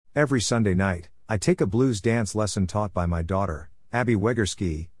Every Sunday night, I take a blues dance lesson taught by my daughter, Abby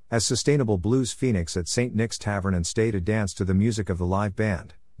Wegerski, as Sustainable Blues Phoenix at St. Nick's Tavern, and stay to dance to the music of the live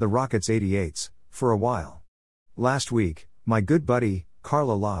band, the Rockets 88s, for a while. Last week, my good buddy,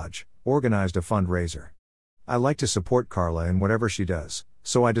 Carla Lodge, organized a fundraiser. I like to support Carla in whatever she does,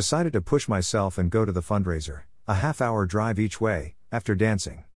 so I decided to push myself and go to the fundraiser, a half-hour drive each way, after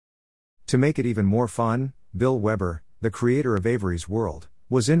dancing. To make it even more fun, Bill Weber, the creator of Avery's World,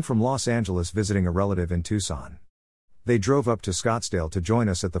 was in from Los Angeles visiting a relative in Tucson. They drove up to Scottsdale to join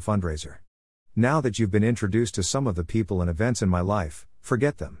us at the fundraiser. Now that you've been introduced to some of the people and events in my life,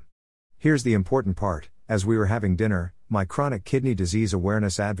 forget them. Here's the important part: as we were having dinner, my chronic kidney disease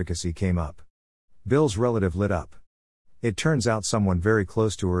awareness advocacy came up. Bill's relative lit up. It turns out someone very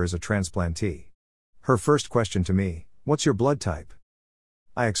close to her is a transplantee. Her first question to me: "What's your blood type?"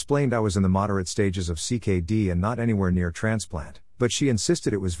 I explained I was in the moderate stages of CKD and not anywhere near transplant, but she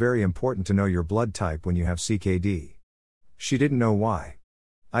insisted it was very important to know your blood type when you have CKD. She didn't know why.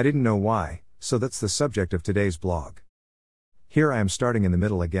 I didn't know why, so that's the subject of today's blog. Here I am starting in the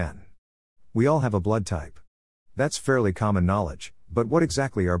middle again. We all have a blood type. That's fairly common knowledge, but what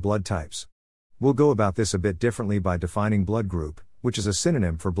exactly are blood types? We'll go about this a bit differently by defining blood group, which is a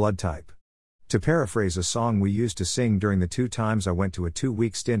synonym for blood type. To paraphrase a song we used to sing during the 2 times I went to a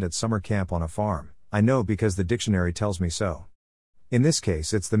 2-week stint at summer camp on a farm, I know because the dictionary tells me so. In this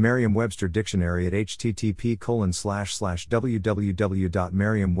case it's the Merriam-Webster dictionary at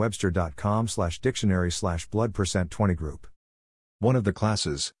http://www.merriam-webster.com/dictionary/blood% 20 group. One of the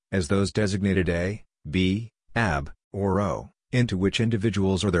classes, as those designated A, B, AB, or O, into which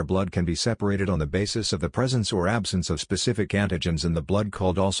individuals or their blood can be separated on the basis of the presence or absence of specific antigens in the blood,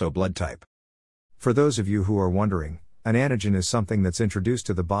 called also blood type. For those of you who are wondering, an antigen is something that's introduced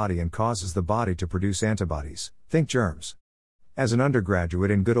to the body and causes the body to produce antibodies, think germs. As an undergraduate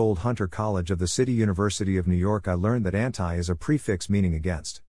in good old Hunter College of the City University of New York, I learned that anti is a prefix meaning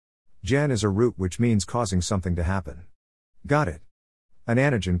against. Gen is a root which means causing something to happen. Got it? An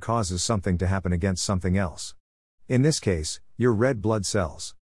antigen causes something to happen against something else. In this case, your red blood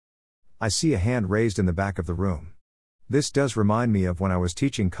cells. I see a hand raised in the back of the room. This does remind me of when I was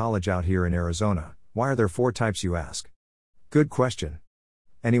teaching college out here in Arizona. Why are there 4 types, you ask? Good question.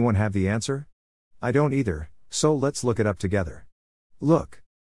 Anyone have the answer? I don't either, so let's look it up together. Look.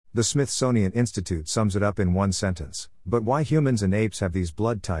 The Smithsonian Institute sums it up in one sentence: but why humans and apes have these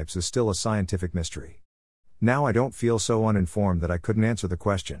blood types is still a scientific mystery. Now I don't feel so uninformed that I couldn't answer the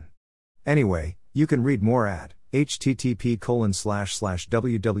question. Anyway, you can read more at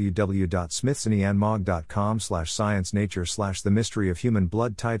http://www.smithsonianmog.com/science-nature/the mystery of human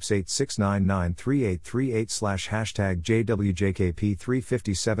blood types 869938388/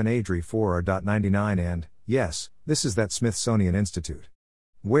 #JWJKP357 ADRI4R.99 and, yes, this is that Smithsonian Institute.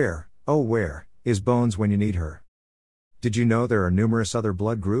 Where, oh where, is Bones when you need her? Did you know there are numerous other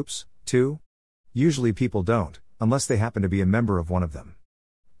blood groups, too? Usually people don't, unless they happen to be a member of one of them.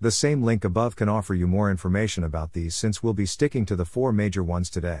 The same link above can offer you more information about these, since we'll be sticking to the 4 major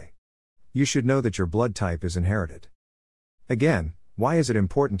ones today. You should know that your blood type is inherited. Again, why is it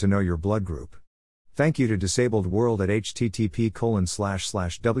important to know your blood group? Thank you to Disabled World at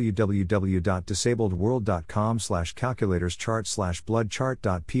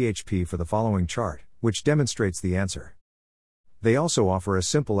http://www.disabledworld.com/calculatorschart/bloodchart.php for the following chart, which demonstrates the answer. They also offer a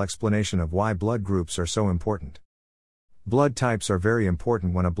simple explanation of why blood groups are so important. Blood types are very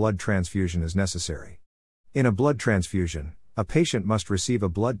important when a blood transfusion is necessary. In a blood transfusion, a patient must receive a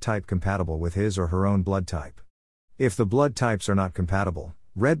blood type compatible with his or her own blood type. If the blood types are not compatible,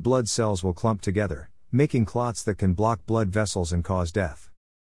 red blood cells will clump together, making clots that can block blood vessels and cause death.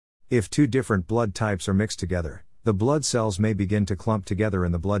 If 2 different blood types are mixed together, the blood cells may begin to clump together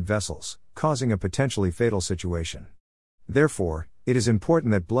in the blood vessels, causing a potentially fatal situation. Therefore, it is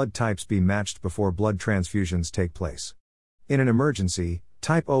important that blood types be matched before blood transfusions take place. In an emergency,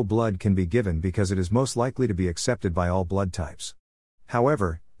 type O blood can be given because it is most likely to be accepted by all blood types.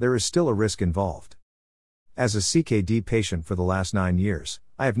 However, there is still a risk involved. As a CKD patient for the last 9 years,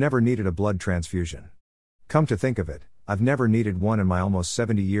 I have never needed a blood transfusion. Come to think of it, I've never needed one in my almost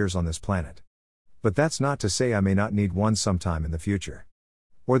 70 years on this planet. But that's not to say I may not need one sometime in the future.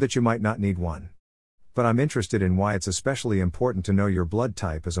 Or that you might not need one. But I'm interested in why it's especially important to know your blood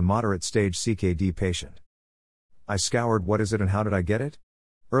type as a moderate stage CKD patient. I scoured what is it and how did I get it?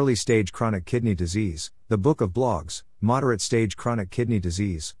 Early Stage Chronic Kidney Disease, The Book of Blogs, Moderate Stage Chronic Kidney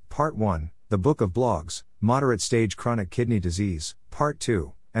Disease, Part 1, The Book of Blogs, Moderate Stage Chronic Kidney Disease, Part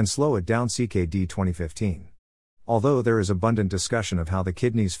 2, and Slow It Down CKD 2015. Although there is abundant discussion of how the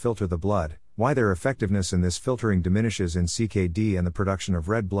kidneys filter the blood, why their effectiveness in this filtering diminishes in CKD and the production of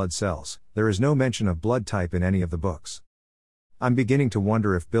red blood cells. There is no mention of blood type in any of the books. I'm beginning to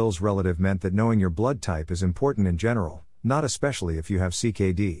wonder if Bill's relative meant that knowing your blood type is important in general, not especially if you have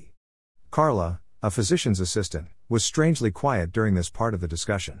CKD. Carla, a physician's assistant, was strangely quiet during this part of the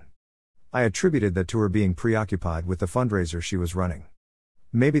discussion. I attributed that to her being preoccupied with the fundraiser she was running.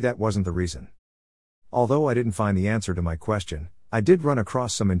 Maybe that wasn't the reason. Although I didn't find the answer to my question, I did run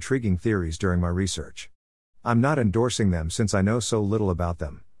across some intriguing theories during my research. I'm not endorsing them since I know so little about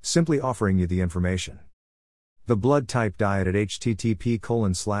them, simply offering you the information. The Blood Type Diet at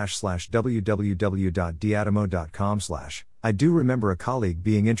http://www.diatomo.com/ I do remember a colleague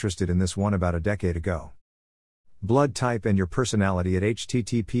being interested in this one about a decade ago. Blood type and your personality at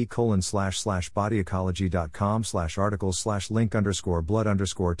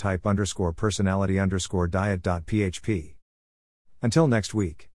http://bodyecology.com/articles/link_blood_type_personality_diet.php. Until next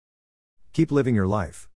week. Keep living your life.